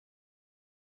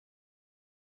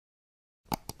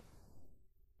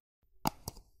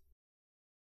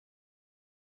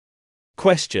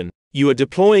Question: you are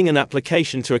deploying an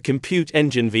application to a compute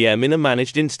engine VM in a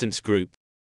managed instance group.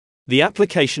 The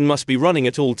application must be running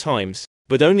at all times,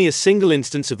 but only a single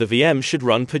instance of the VM should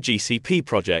run per GCP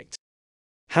project.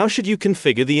 How should you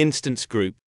configure the instance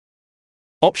group?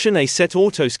 Option A: set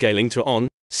autoscaling to on,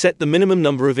 set the minimum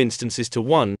number of instances to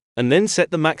 1, and then set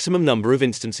the maximum number of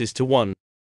instances to 1.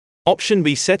 Option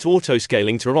B: set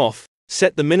autoscaling to off,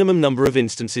 set the minimum number of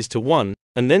instances to 1,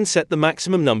 and then set the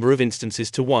maximum number of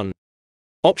instances to 1.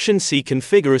 Option C: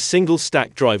 configure a single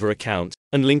stack driver account,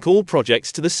 and link all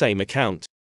projects to the same account.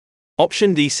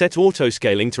 Option D: set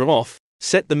autoscaling to off,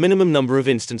 set the minimum number of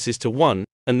instances to 1,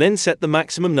 and then set the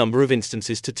maximum number of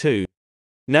instances to 2.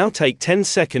 Now take 10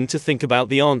 seconds to think about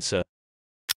the answer.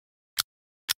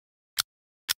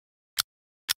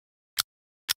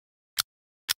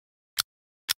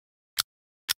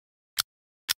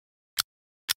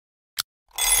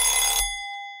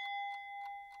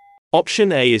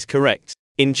 Option A is correct.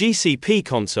 In GCP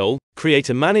console, create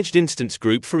a managed instance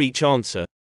group for each answer.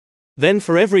 Then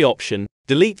for every option,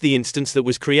 delete the instance that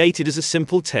was created as a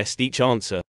simple test each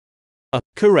answer. A.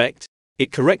 Correct.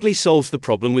 It correctly solves the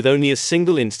problem with only a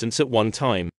single instance at one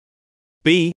time.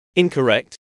 B.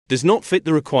 Incorrect. Does not fit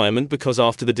the requirement because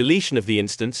after the deletion of the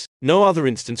instance, no other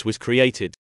instance was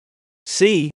created.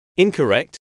 C.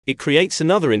 Incorrect. It creates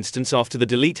another instance after the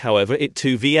delete, however,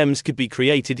 two VMs could be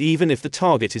created even if the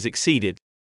target is exceeded.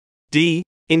 D.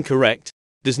 Incorrect.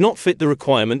 Does not fit the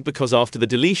requirement because after the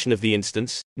deletion of the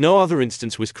instance, no other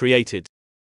instance was created.